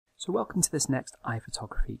So welcome to this next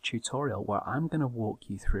iPhotography tutorial where I'm going to walk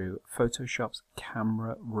you through Photoshop's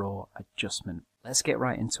camera raw adjustment. Let's get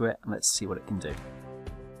right into it and let's see what it can do.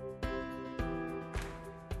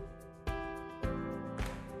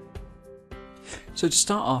 So to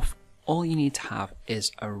start off, all you need to have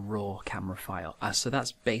is a raw camera file. So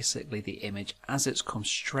that's basically the image as it's come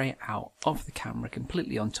straight out of the camera,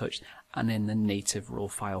 completely untouched and in the native raw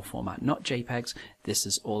file format, not JPEGs. This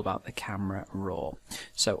is all about the camera raw.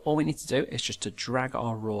 So all we need to do is just to drag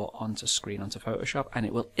our raw onto screen, onto Photoshop, and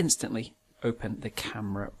it will instantly open the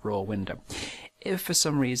camera raw window. If for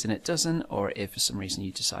some reason it doesn't, or if for some reason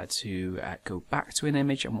you decide to go back to an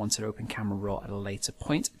image and want to open camera raw at a later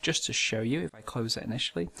point, just to show you, if I close it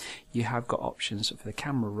initially, you have got options for the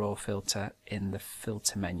camera raw filter in the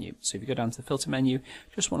filter menu. So if you go down to the filter menu,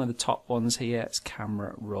 just one of the top ones here is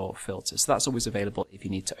camera raw filter. So that's always available if you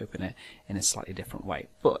need to open it in a slightly different way.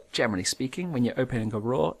 But generally speaking, when you're opening a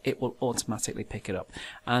raw, it will automatically pick it up.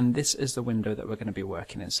 And this is the window that we're going to be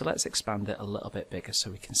working in. So let's expand it a little bit bigger so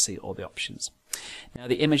we can see all the options. Now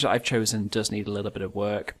the image that I've chosen does need a little bit of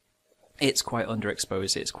work. It's quite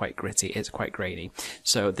underexposed, it's quite gritty, it's quite grainy.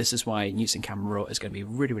 So this is why using camera raw is going to be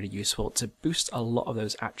really useful to boost a lot of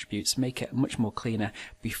those attributes, make it much more cleaner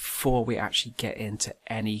before we actually get into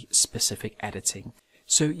any specific editing.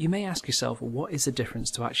 So you may ask yourself, what is the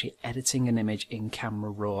difference to actually editing an image in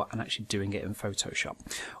camera raw and actually doing it in Photoshop?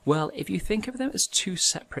 Well, if you think of them as two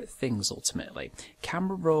separate things ultimately,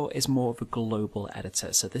 camera raw is more of a global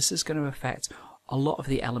editor. So this is going to affect a lot of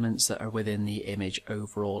the elements that are within the image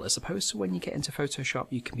overall, as opposed to when you get into Photoshop,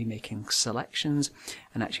 you can be making selections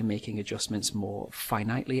and actually making adjustments more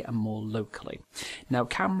finitely and more locally. Now,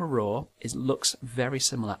 camera raw looks very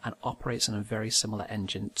similar and operates on a very similar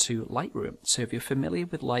engine to Lightroom. So if you're familiar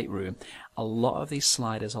with Lightroom, a lot of these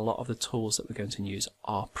sliders, a lot of the tools that we're going to use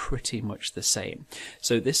are pretty much the same.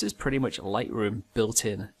 So this is pretty much Lightroom built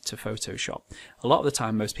in to Photoshop. A lot of the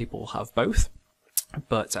time, most people will have both.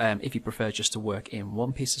 But if you prefer just to work in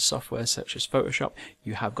one piece of software such as Photoshop,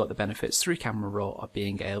 you have got the benefits through camera raw of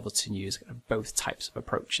being able to use both types of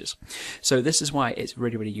approaches. So this is why it's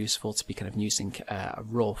really useful to be kind of using a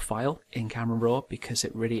raw file in camera raw, because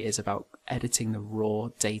it really is about editing the raw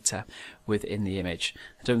data within the image.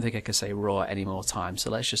 I don't think I can say raw any more times,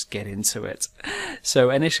 so let's just get into it.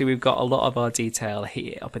 So initially we've got a lot of our detail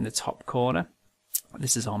here up in the top corner.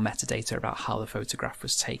 This is our metadata about how the photograph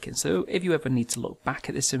was taken. So if you ever need to look back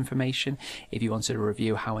at this information, if you wanted to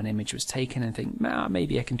review how an image was taken and think,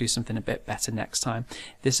 maybe I can do something a bit better next time,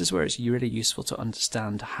 this is where it's really useful to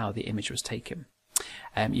understand how the image was taken.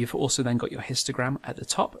 You've also then got your histogram at the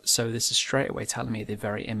top, so this is straight away telling me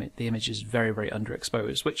the image is very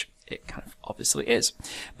underexposed, which it kind of obviously is.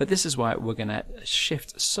 But this is why we're going to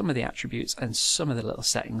shift some of the attributes and some of the little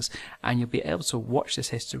settings, and you'll be able to watch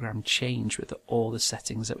this histogram change with all the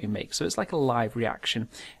settings that we make. So it's like a live reaction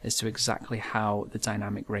as to exactly how the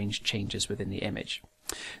dynamic range changes within the image.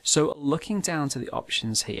 So looking down to the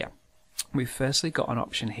options here, we've firstly got an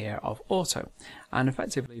option here of auto, and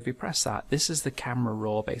effectively if you press that, this is the camera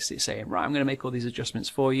raw basically saying, right, I'm going to make all these adjustments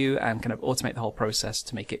for you and kind of automate the whole process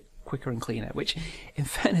to make it quicker and cleaner, which in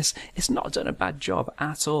fairness, it's not done a bad job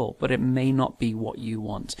at all, but it may not be what you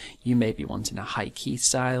want. You may be wanting a high key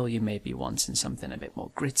style, you may be wanting something a bit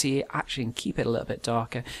more gritty, actually keep it a little bit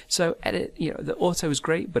darker. So the auto is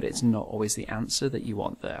great, but it's not always the answer that you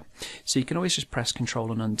want there. So you can always just press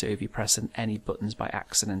Control and undo if you press any buttons by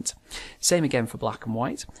accident. Same again for black and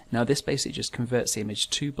white. Now this basically just converts the image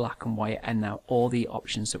to black and white, and now all the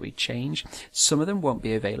options that we change, some of them won't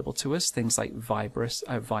be available to us, things like vibrance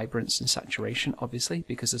and saturation, obviously,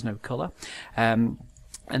 because there's no color.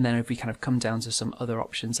 And then if we kind of come down to some other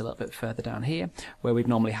options a little bit further down here, where we'd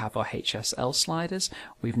normally have our HSL sliders,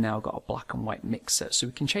 we've now got a black and white mixer. So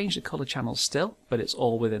we can change the color channels still, but it's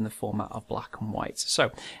all within the format of black and white.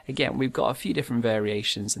 So again, we've got a few different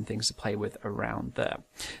variations and things to play with around there.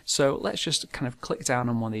 So let's just kind of click down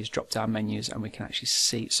on one of these drop down menus and we can actually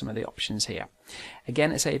see some of the options here.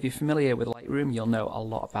 Again, if you're familiar with Lightroom, you'll know a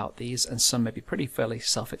lot about these, and some may be fairly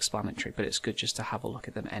self-explanatory, but it's good just to have a look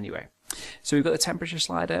at them anyway. So we've got the temperature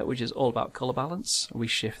slider, which is all about color balance. We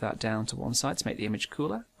shift that down to one side to make the image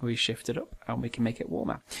cooler. We shift it up and we can make it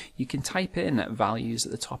warmer. You can type in values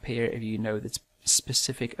at the top here if you know the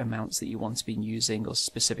specific amounts that you want to be using, or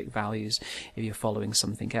specific values if you're following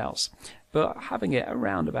something else. But having it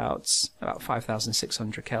around about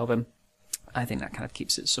 5,600 Kelvin, I think that kind of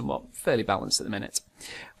keeps it somewhat fairly balanced at the minute.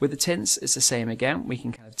 With the tints, it's the same again. We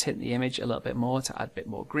can kind of tint the image a little bit more to add a bit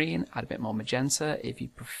more green, add a bit more magenta if you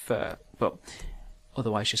prefer. But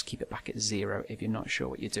Otherwise, just keep it back at 0 if you're not sure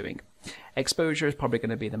what you're doing. Exposure is probably going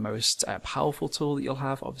to be the most powerful tool that you'll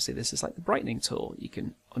have. Obviously, this is like the brightening tool. You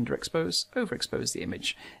can underexpose, overexpose the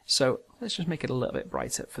image. So let's just make it a little bit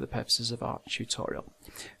brighter for the purposes of our tutorial.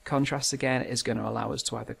 Contrast, again, is going to allow us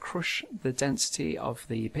to either crush the density of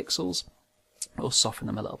the pixels or soften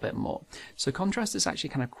them a little bit more. So contrast is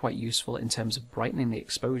actually kind of quite useful in terms of brightening the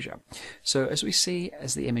exposure. So as we see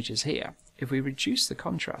as the image is here, if we reduce the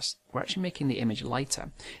contrast, we're actually making the image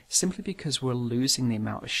lighter, simply because we're losing the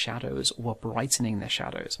amount of shadows or brightening the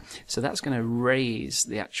shadows. So that's going to raise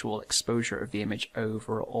the actual exposure of the image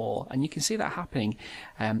overall. And you can see that happening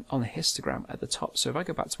on the histogram at the top. So if I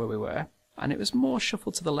go back to where we were, and it was more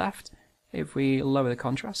shuffled to the left, if we lower the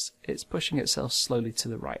contrast, it's pushing itself slowly to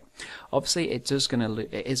the right. Obviously, it is going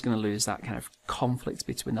to lose that kind of conflict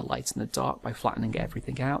between the light and the dark by flattening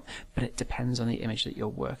everything out, but it depends on the image that you're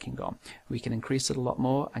working on. We can increase it a lot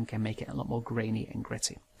more and can make it a lot more grainy and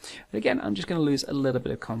gritty. But again, I'm just going to lose a little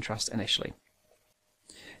bit of contrast initially.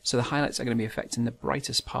 So the highlights are going to be affecting the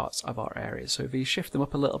brightest parts of our areas. So if you shift them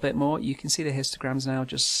up a little bit more, you can see the histograms now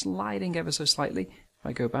just sliding ever so slightly. If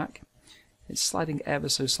I go back, it's sliding ever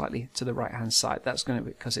so slightly to the right hand side. That's going to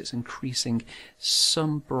be because it's increasing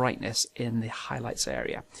some brightness in the highlights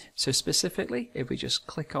area. So specifically, if we just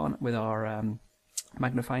click on with our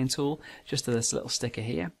magnifying tool, just to this little sticker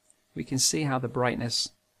here, we can see how the brightness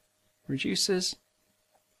reduces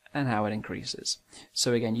and how it increases.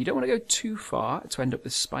 So again, you don't want to go too far to end up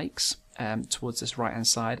with spikes towards this right hand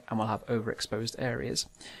side, and we'll have overexposed areas.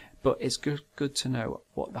 But it's good to know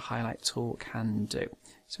what the highlight tool can do.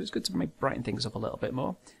 So it's good to maybe brighten things up a little bit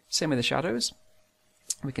more. Same with the shadows.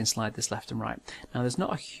 We can slide this left and right. Now there's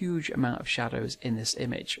not a huge amount of shadows in this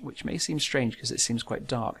image, which may seem strange because it seems quite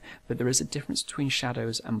dark, but there is a difference between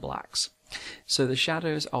shadows and blacks. So the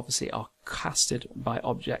shadows obviously are casted by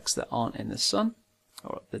objects that aren't in the sun,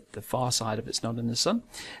 or the far side of it's not in the sun,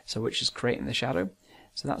 so which is creating the shadow.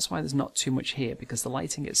 So that's why there's not too much here, because the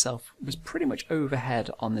lighting itself was pretty much overhead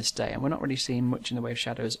on this day, and we're not really seeing much in the way of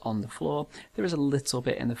shadows on the floor. There is a little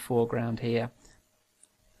bit in the foreground here,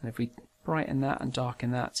 and if we brighten that and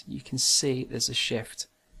darken that, you can see there's a shift.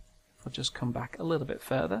 I'll just come back a little bit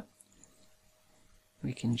further.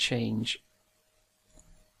 We can change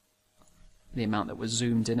the amount that was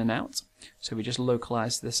zoomed in and out. So we just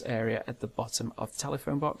localize this area at the bottom of the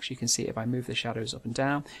telephone box. You can see if I move the shadows up and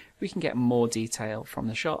down, we can get more detail from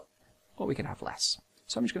the shot, or we can have less.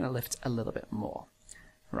 So I'm just going to lift a little bit more.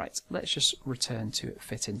 Right, let's just return to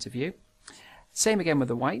fit into view. Same again with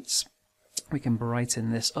the whites. We can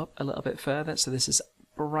brighten this up a little bit further. So this is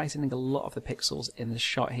brightening a lot of the pixels in the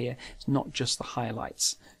shot here. It's not just the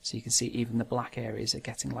highlights. So you can see even the black areas are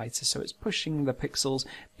getting lighter. So it's pushing the pixels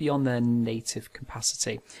beyond their native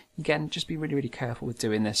capacity. Again, just be really, really careful with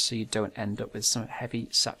doing this so you don't end up with some heavy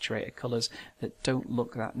saturated colors that don't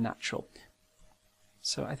look that natural.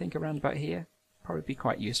 So I think around about here, probably be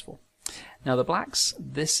quite useful. Now the blacks,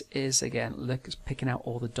 this is again picking out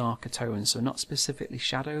all the darker tones, so not specifically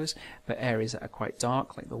shadows, but areas that are quite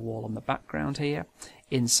dark, like the wall on the background here,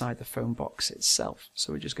 inside the phone box itself.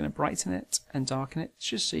 So we're just going to brighten it and darken it,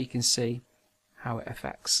 just so you can see how it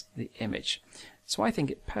affects the image. So I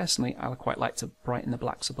think personally, I would quite like to brighten the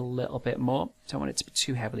blacks up a little bit more. Don't want it to be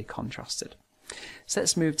too heavily contrasted. So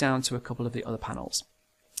let's move down to a couple of the other panels.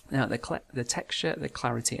 Now the texture, the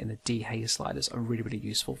clarity and the dehaze sliders are really, really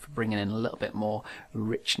useful for bringing in a little bit more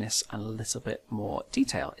richness and a little bit more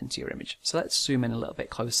detail into your image. So let's zoom in a little bit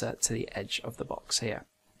closer to the edge of the box here.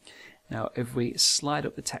 Now if we slide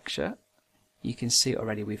up the texture, you can see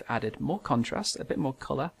already we've added more contrast, a bit more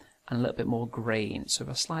colour and a little bit more grain. So if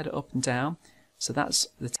I slide it up and down, so that's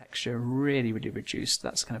the texture really, really reduced.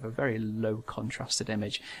 That's kind of a very low contrasted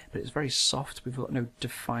image, but it's very soft. We've got no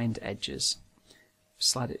defined edges.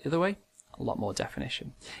 Slide it the other way, a lot more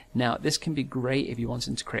definition. Now this can be great if you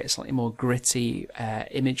wanted to create a slightly more gritty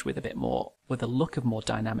image with a look of more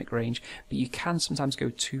dynamic range, but you can sometimes go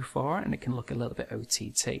too far and it can look a little bit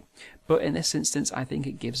OTT. But in this instance, I think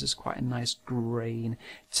it gives us quite a nice grain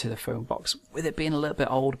to the phone box. With it being a little bit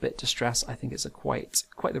old, a bit distressed, I think it's a quite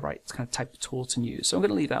the right kind of type of tool to use. So I'm going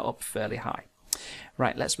to leave that up fairly high.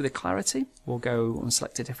 Right, let's with the clarity, we'll go and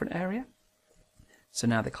select a different area. So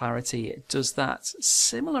now the clarity does that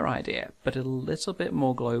similar idea, but a little bit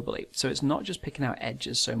more globally. So it's not just picking out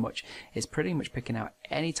edges so much, it's pretty much picking out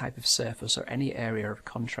any type of surface or any area of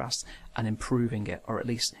contrast and improving it, or at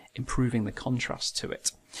least improving the contrast to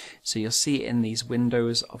it. So you'll see in these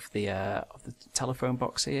windows of the telephone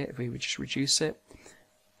box here, if we would just reduce it,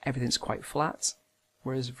 everything's quite flat.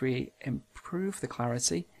 Whereas if we improve the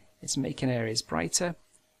clarity, it's making areas brighter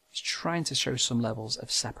is trying to show some levels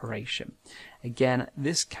of separation. Again,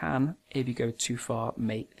 this can, if you go too far,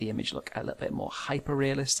 make the image look a little bit more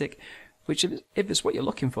hyper-realistic, which if it's what you're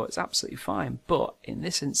looking for, it's absolutely fine. But in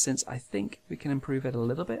this instance, I think we can improve it a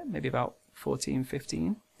little bit, maybe about 14,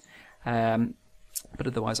 15. But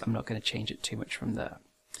otherwise, I'm not going to change it too much from there.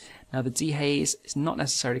 Now, the dehaze is not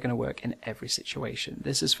necessarily going to work in every situation.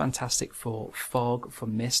 This is fantastic for fog, for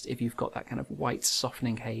mist, if you've got that kind of white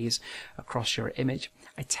softening haze across your image.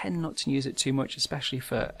 I tend not to use it too much, especially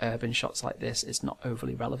for urban shots like this. It's not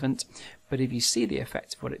overly relevant. But if you see the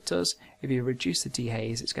effect of what it does, if you reduce the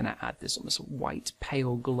dehaze, it's going to add this almost white,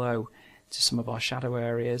 pale glow to some of our shadow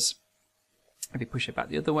areas. If you push it back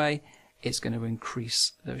the other way, it's going to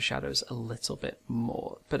increase those shadows a little bit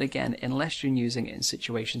more. But again, unless you're using it in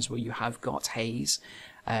situations where you have got haze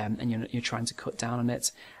and you're trying to cut down on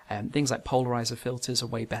it, things like polarizer filters are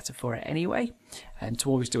way better for it anyway. And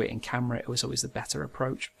to always do it in camera, it was always the better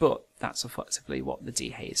approach, but that's effectively what the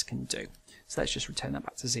dehaze can do. So let's just return that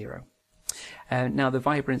back to 0. Now the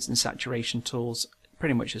vibrance and saturation tools,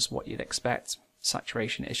 pretty much is what you'd expect.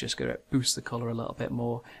 Saturation is just going to boost the color a little bit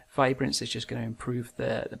more. Vibrance is just going to improve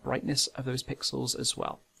the brightness of those pixels as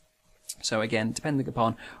well. So again, depending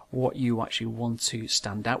upon what you actually want to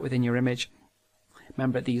stand out within your image.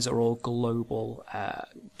 Remember, these are all global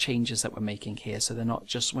changes that we're making here, so we're not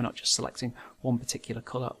just selecting one particular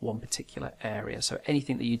color, one particular area. So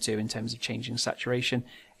anything that you do in terms of changing saturation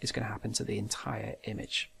is going to happen to the entire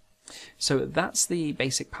image. So that's the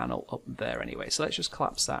basic panel up there anyway. So let's just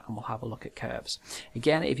collapse that and we'll have a look at curves.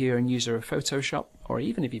 Again, if you're a user of Photoshop, or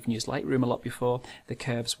even if you've used Lightroom a lot before, the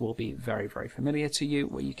curves will be very, very familiar to you,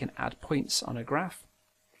 where you can add points on a graph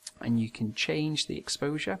and you can change the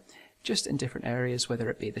exposure just in different areas, whether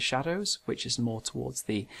it be the shadows, which is more towards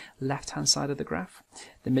the left-hand side of the graph,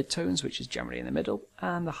 the midtones, which is generally in the middle,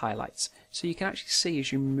 and the highlights. So you can actually see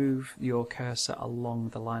as you move your cursor along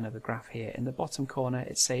the line of the graph here, in the bottom corner,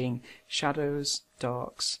 it's saying shadows,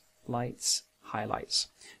 darks, lights, highlights.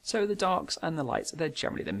 So the darks and the lights, they're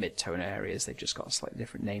generally the mid-tone areas. They've just got a slightly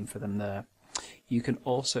different name for them there. You can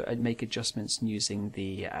also make adjustments using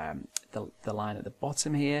the line at the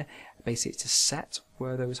bottom here, basically to set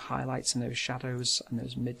where those highlights and those shadows and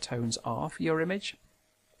those midtones are for your image.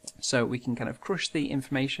 So we can kind of crush the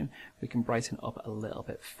information, we can brighten up a little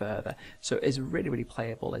bit further. So it's really, really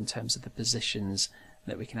playable in terms of the positions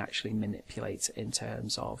that we can actually manipulate in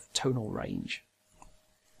terms of tonal range.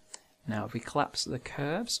 Now if we collapse the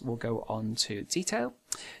curves, we'll go on to detail.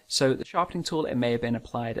 So the sharpening tool, it may have been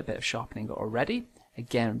applied a bit of sharpening already.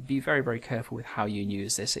 Again, be very, very careful with how you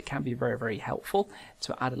use this. It can be very, very helpful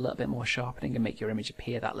to add a little bit more sharpening and make your image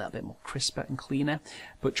appear that little bit more crisper and cleaner.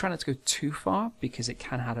 But try not to go too far, because it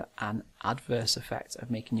can have an adverse effect of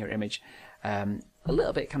making your image a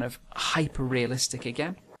little bit kind of hyper-realistic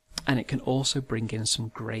again. And it can also bring in some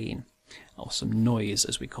grain, or some noise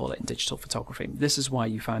as we call it in digital photography. This is why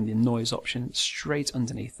you find the noise option straight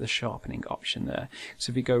underneath the sharpening option there.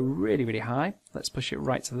 So if we go really, really high, let's push it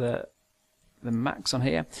right to the max on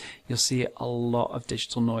here, you'll see a lot of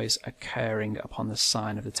digital noise occurring upon the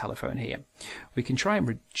sign of the telephone here. We can try and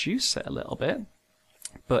reduce it a little bit,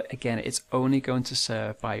 but again, it's only going to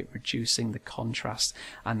serve by reducing the contrast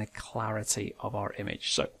and the clarity of our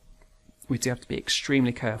image. So we do have to be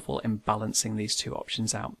extremely careful in balancing these two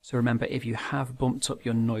options out. So remember, if you have bumped up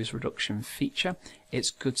your noise reduction feature,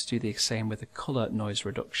 it's good to do the same with the color noise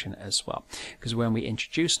reduction as well. Because when we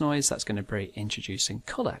introduce noise, that's going to be introducing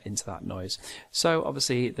color into that noise. So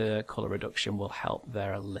obviously the color reduction will help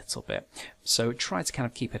there a little bit. So try to kind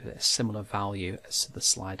of keep it at a similar value as the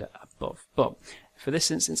slider above. But for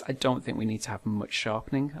this instance, I don't think we need to have much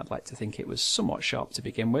sharpening. I'd like to think it was somewhat sharp to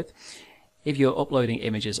begin with. If you're uploading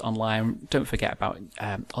images online, don't forget about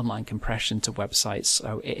online compression to websites.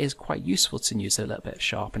 So it is quite useful to use a little bit of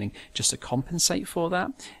sharpening just to compensate for that.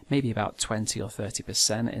 Maybe about 20 or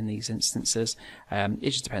 30% in these instances. It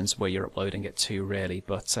just depends where you're uploading it to, really.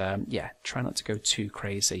 But yeah, try not to go too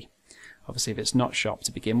crazy. Obviously, if it's not sharp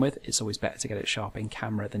to begin with, it's always better to get it sharp in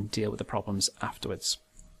camera than deal with the problems afterwards.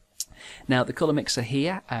 Now the color mixer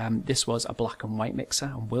here, this was a black and white mixer,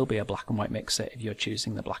 and will be a black and white mixer if you're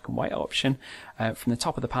choosing the black and white option. From the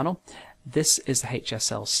top of the panel, this is the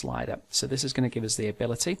HSL slider. So this is going to give us the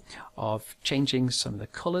ability of changing some of the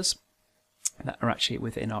colors that are actually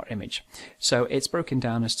within our image. So it's broken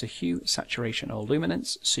down as to hue, saturation or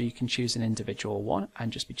luminance, so you can choose an individual one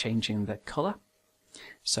and just be changing the color.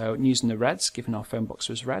 So using the reds, given our phone box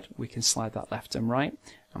was red, we can slide that left and right,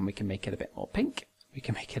 and we can make it a bit more pink. We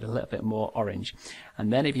can make it a little bit more orange.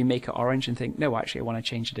 And then if you make it orange and think, no, actually I want to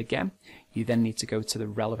change it again, you then need to go to the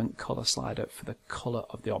relevant color slider for the color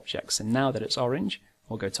of the objects. And now that it's orange,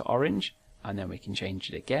 we'll go to orange, and then we can change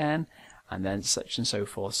it again, and then such and so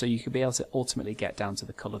forth. So you could be able to ultimately get down to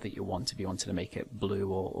the color that you want if you wanted to make it blue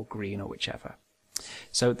or green or whichever.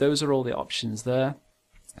 So those are all the options there.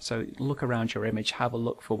 So look around your image, have a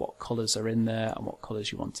look for what colors are in there and what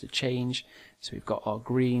colors you want to change. So we've got our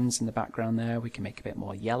greens in the background there. We can make a bit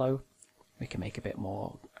more yellow. We can make a bit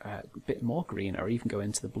more green, or even go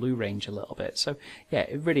into the blue range a little bit. So yeah,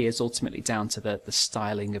 it really is ultimately down to the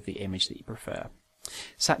styling of the image that you prefer.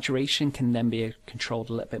 Saturation can then be controlled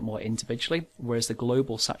a little bit more individually, whereas the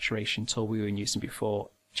global saturation tool we were using before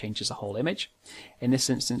changes the whole image. In this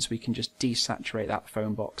instance, we can just desaturate that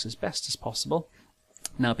phone box as best as possible.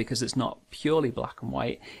 Now, because it's not purely black and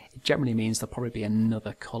white, it generally means there'll probably be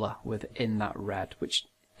another color within that red, which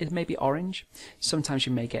is maybe orange. Sometimes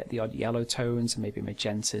you may get the odd yellow tones and maybe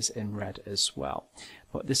magentas in red as well.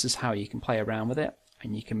 But this is how you can play around with it,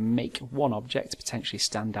 and you can make one object potentially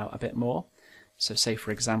stand out a bit more. So say, for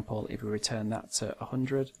example, if we return that to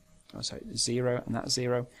 100, oh sorry, 0, and that's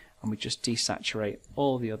 0, and we just desaturate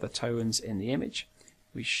all the other tones in the image,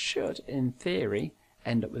 we should, in theory,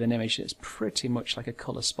 end up with an image that's pretty much like a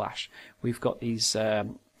color splash. We've got these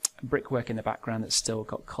brickwork in the background that's still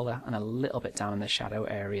got color, and a little bit down in the shadow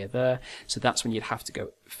area there. So that's when you'd have to go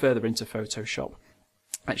further into Photoshop,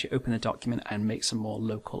 actually open the document and make some more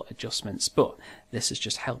local adjustments. But this is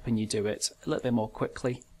just helping you do it a little bit more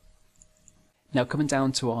quickly. Now, coming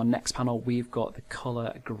down to our next panel, we've got the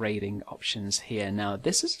color grading options here. Now,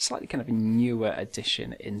 this is a slightly kind of a newer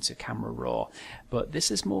addition into Camera Raw, but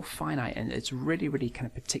this is more finite and it's really, really kind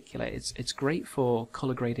of particular. It's great for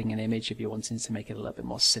color grading an image if you're wanting to make it a little bit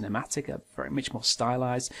more cinematic, very much more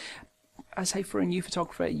stylized. I say for a new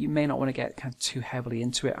photographer, you may not want to get kind of too heavily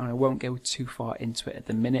into it, and I won't go too far into it at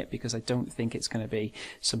the minute because I don't think it's going to be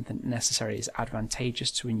something necessarily as advantageous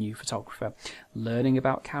to a new photographer learning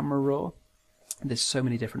about Camera Raw. There's so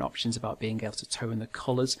many different options about being able to tone the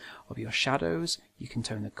colors of your shadows. You can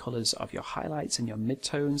tone the colors of your highlights and your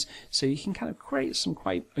midtones, so you can kind of create some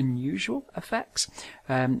quite unusual effects,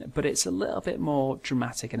 but it's a little bit more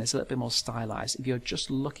dramatic and it's a little bit more stylized. If you're just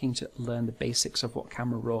looking to learn the basics of what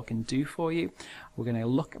Camera Raw can do for you, we're going to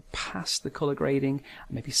look past the color grading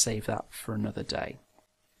and maybe save that for another day.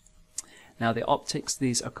 Now, the optics,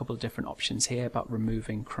 these are a couple of different options here about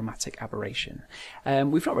removing chromatic aberration.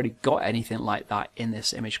 We've not really got anything like that in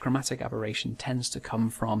this image. Chromatic aberration tends to come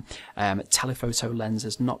from telephoto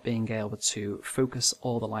lenses not being able to focus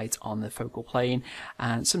all the light on the focal plane,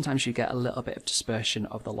 and sometimes you get a little bit of dispersion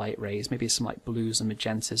of the light rays, maybe some like blues and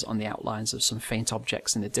magentas on the outlines of some faint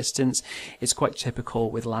objects in the distance. It's quite typical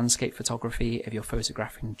with landscape photography if you're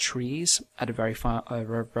photographing trees at a very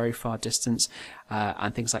far distance,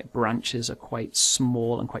 and things like branches are quite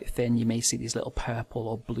small and quite thin. You may see these little purple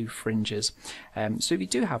or blue fringes. So if you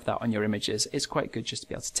do have that on your images, it's quite good just to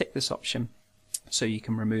be able to tick this option so you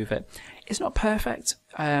can remove it. It's not perfect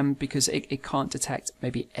because it can't detect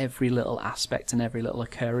maybe every little aspect and every little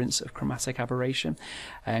occurrence of chromatic aberration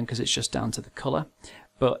because it's just down to the color,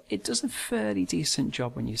 but it does a fairly decent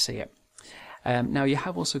job when you see it. Now, you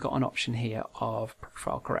have also got an option here of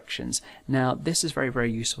profile corrections. Now, this is very,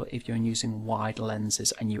 very useful if you're using wide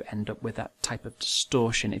lenses and you end up with that type of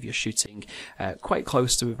distortion. If you're shooting quite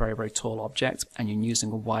close to a very, very tall object and you're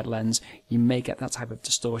using a wide lens, you may get that type of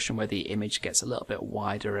distortion where the image gets a little bit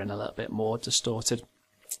wider and a little bit more distorted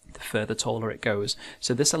the further taller it goes.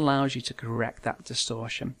 So this allows you to correct that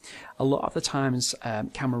distortion. A lot of the times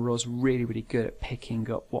Camera Raw is really, really good at picking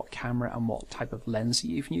up what camera and what type of lens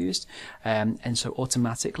you've used, and so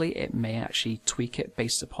automatically it may actually tweak it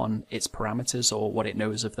based upon its parameters or what it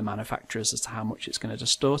knows of the manufacturers as to how much it's going to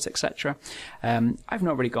distort, etc. I've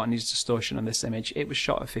not really got any distortion on this image. It was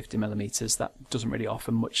shot at 50mm. That doesn't really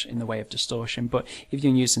offer much in the way of distortion, but if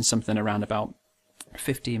you're using something around about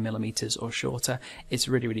 15mm or shorter, it's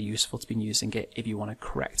really, really useful to be using it if you want to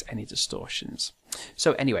correct any distortions.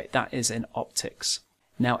 So anyway, that is in optics.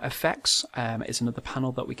 Now, effects is another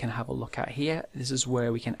panel that we can have a look at here. This is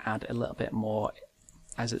where we can add a little bit more,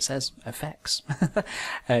 as it says, effects.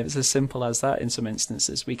 It's as simple as that. In some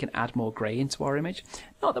instances, we can add more grey into our image.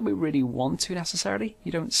 Not that we really want to necessarily.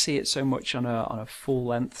 You don't see it so much on a full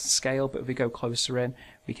length scale, but if we go closer in,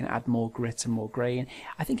 we can add more grit and more grey in.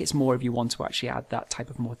 I think it's more if you want to actually add that type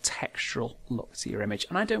of more textural look to your image,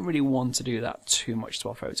 and I don't really want to do that too much to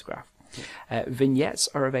our photograph. Vignettes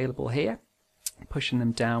are available here. Pushing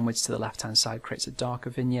them downwards to the left hand side creates a darker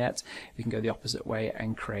vignette. We can go the opposite way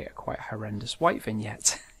and create a quite horrendous white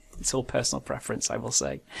vignette. It's all personal preference, I will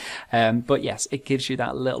say. But yes, it gives you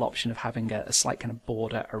that little option of having a slight kind of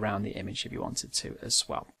border around the image if you wanted to as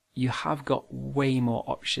well. You have got way more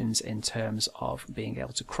options in terms of being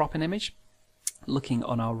able to crop an image. Looking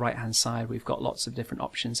on our right hand side, we've got lots of different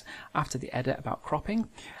options after the edit about cropping,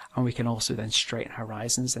 and we can also then straighten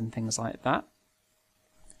horizons and things like that.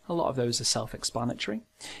 A lot of those are self-explanatory.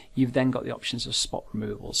 You've then got the options of spot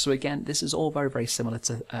removal. So again, this is all very similar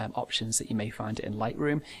to options that you may find in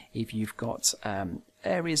Lightroom. If you've got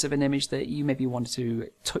areas of an image that you maybe want to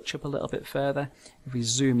touch up a little bit further, if we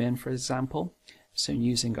zoom in, for example, so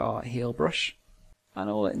using our heel brush, and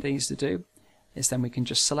all it needs to do is then we can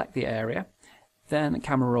just select the area. Then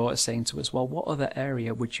Camera Raw is saying to us, well, what other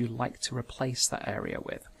area would you like to replace that area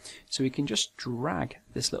with? So we can just drag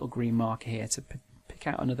this little green marker here to pick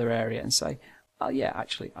out another area and say, oh yeah,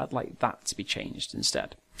 actually, I'd like that to be changed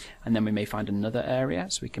instead. And then we may find another area,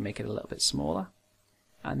 so we can make it a little bit smaller.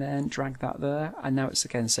 And then drag that there, and now it's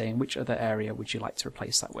again saying which other area would you like to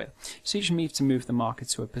replace that with. So you just need to move the marker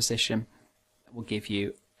to a position that will give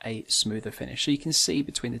you a smoother finish. So you can see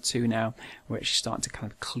between the two now, we're actually starting to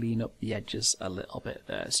kind of clean up the edges a little bit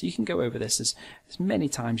there. So you can go over this as many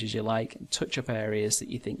times as you like, and touch up areas that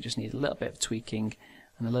you think just need a little bit of tweaking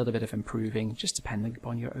and a little bit of improving, just depending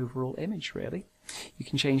upon your overall image, really. You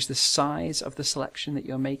can change the size of the selection that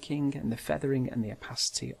you're making and the feathering and the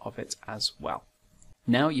opacity of it as well.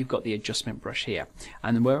 Now you've got the adjustment brush here,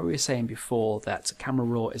 and where we were saying before that Camera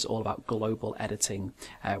Raw is all about global editing,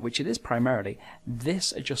 which it is primarily,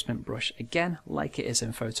 this adjustment brush, again, like it is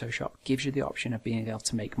in Photoshop, gives you the option of being able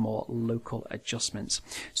to make more local adjustments.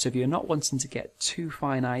 So if you're not wanting to get too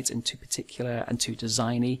finite and too particular and too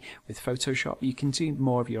designy with Photoshop, you can do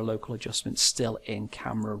more of your local adjustments still in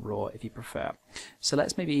Camera Raw if you prefer. So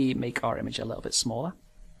let's maybe make our image a little bit smaller.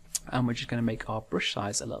 And we're just going to make our brush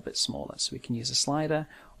size a little bit smaller. So we can use a slider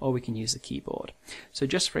or we can use the keyboard. So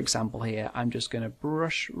just for example here, I'm just going to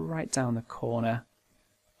brush right down the corner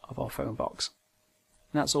of our phone box.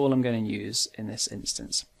 And that's all I'm going to use in this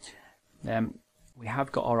instance. We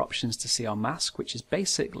have got our options to see our mask, which is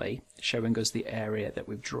basically showing us the area that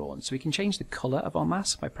we've drawn. So we can change the color of our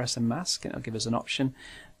mask by pressing mask, and it'll give us an option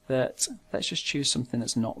that, let's just choose something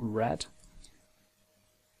that's not red.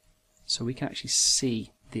 So we can actually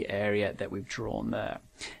see the area that we've drawn there.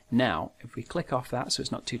 Now, if we click off that so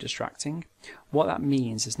it's not too distracting, what that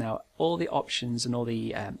means is now all the options and all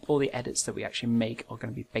the edits that we actually make are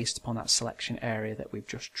going to be based upon that selection area that we've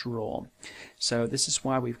just drawn. So this is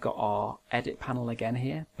why we've got our edit panel again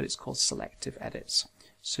here, but it's called selective edits.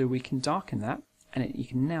 So we can darken that, and you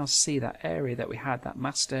can now see that area that we had, that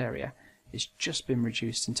masked area, it's just been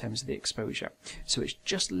reduced in terms of the exposure. So it's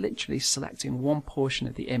just literally selecting one portion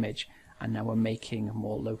of the image, and now we're making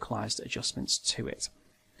more localized adjustments to it.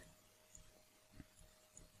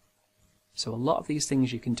 So a lot of these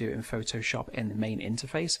things you can do in Photoshop in the main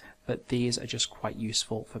interface, but these are just quite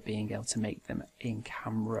useful for being able to make them in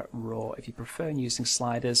Camera Raw. If you prefer using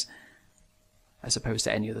sliders as opposed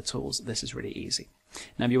to any other tools, this is really easy.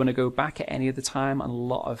 Now if you want to go back at any other time, and a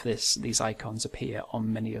lot of these icons appear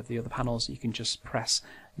on many of the other panels, you can just press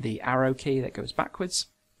the arrow key that goes backwards.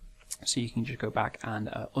 So you can just go back and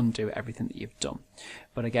undo everything that you've done.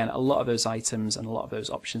 But again, a lot of those items and a lot of those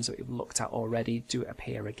options that we've looked at already do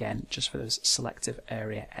appear again just for those selective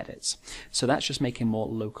area edits. So that's just making more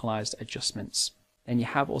localized adjustments. Then you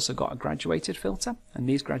have also got a graduated filter, and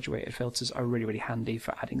these graduated filters are really handy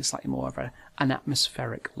for adding slightly more of an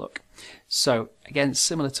atmospheric look. So again,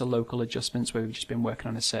 similar to local adjustments where we've just been working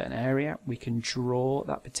on a certain area, we can draw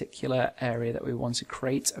that particular area that we want to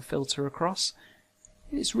create a filter across.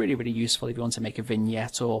 It's really useful if you want to make a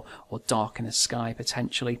vignette or darken a sky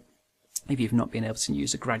potentially. If you've not been able to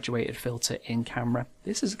use a graduated filter in camera,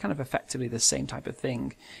 this is kind of effectively the same type of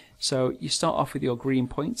thing. So you start off with your green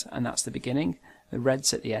point, and that's the beginning. The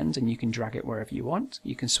red's at the end, and you can drag it wherever you want.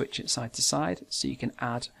 You can switch it side to side, so you can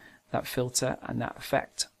add that filter and that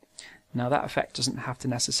effect. Now that effect doesn't have to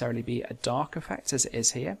necessarily be a dark effect as it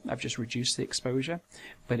is here. I've just reduced the exposure,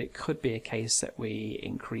 but it could be a case that we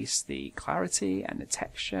increase the clarity and the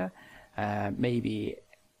texture, maybe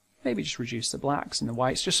just reduce the blacks and the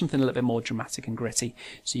whites, just something a little bit more dramatic and gritty,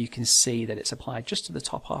 so you can see that it's applied just to the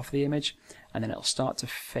top half of the image, and then it'll start to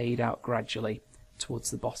fade out gradually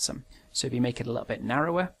towards the bottom. So if you make it a little bit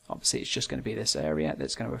narrower, obviously it's just going to be this area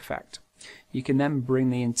that's going to affect. You can then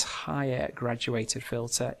bring the entire graduated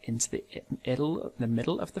filter into the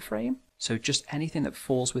middle of the frame. So just anything that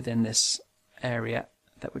falls within this area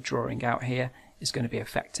that we're drawing out here is going to be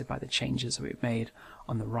affected by the changes that we've made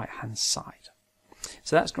on the right hand side.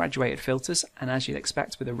 So that's graduated filters, and as you'd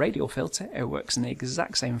expect with a radial filter, it works in the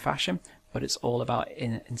exact same fashion, but it's all about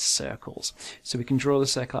in circles. So we can draw the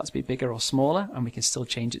circle out to be bigger or smaller, and we can still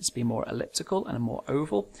change it to be more elliptical and more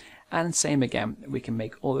oval. And same again, we can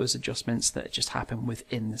make all those adjustments that just happen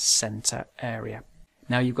within the center area.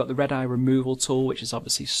 Now you've got the red eye removal tool, which is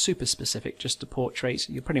obviously super specific just to portraits.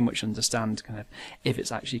 You pretty much understand kind of if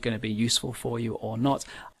it's actually going to be useful for you or not.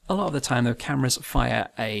 A lot of the time, though, cameras fire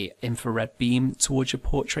a infrared beam towards your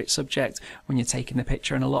portrait subject when you're taking the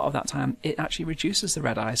picture, and a lot of that time it actually reduces the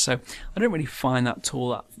red eye. So I don't really find that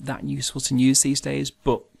tool that useful to use these days,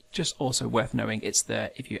 but just also worth knowing it's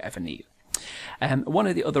there if you ever need. One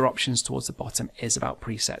of the other options towards the bottom is about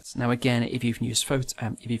presets. Now again, if you've used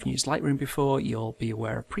Lightroom before, you'll be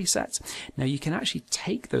aware of presets. Now you can actually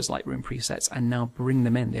take those Lightroom presets and now bring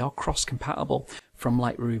them in. They are cross-compatible from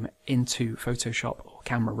Lightroom into Photoshop or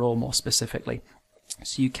Camera Raw more specifically.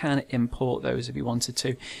 So you can import those if you wanted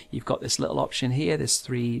to. You've got this little option here, this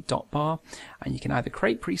 3-dot bar, and you can either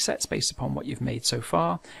create presets based upon what you've made so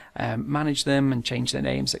far, manage them and change their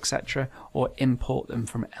names, etc., or import them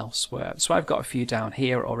from elsewhere. So I've got a few down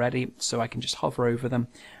here already, so I can just hover over them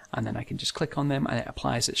and then I can just click on them and it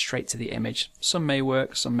applies it straight to the image. Some may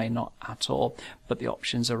work, some may not at all, but the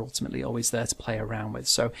options are ultimately always there to play around with.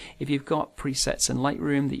 So if you've got presets in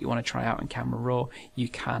Lightroom that you want to try out in Camera Raw, you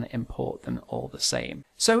can import them all the same.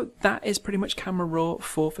 So that is pretty much Camera Raw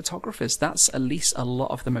for photographers. That's at least a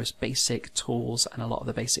lot of the most basic tools and a lot of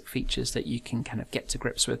the basic features that you can kind of get to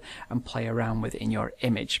grips with and play around with in your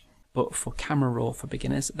image. But for Camera Raw for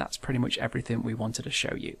beginners, that's pretty much everything we wanted to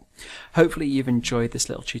show you. Hopefully you've enjoyed this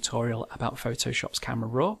little tutorial about Photoshop's Camera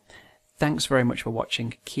Raw. Thanks very much for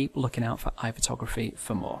watching. Keep looking out for iPhotography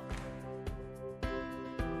for more.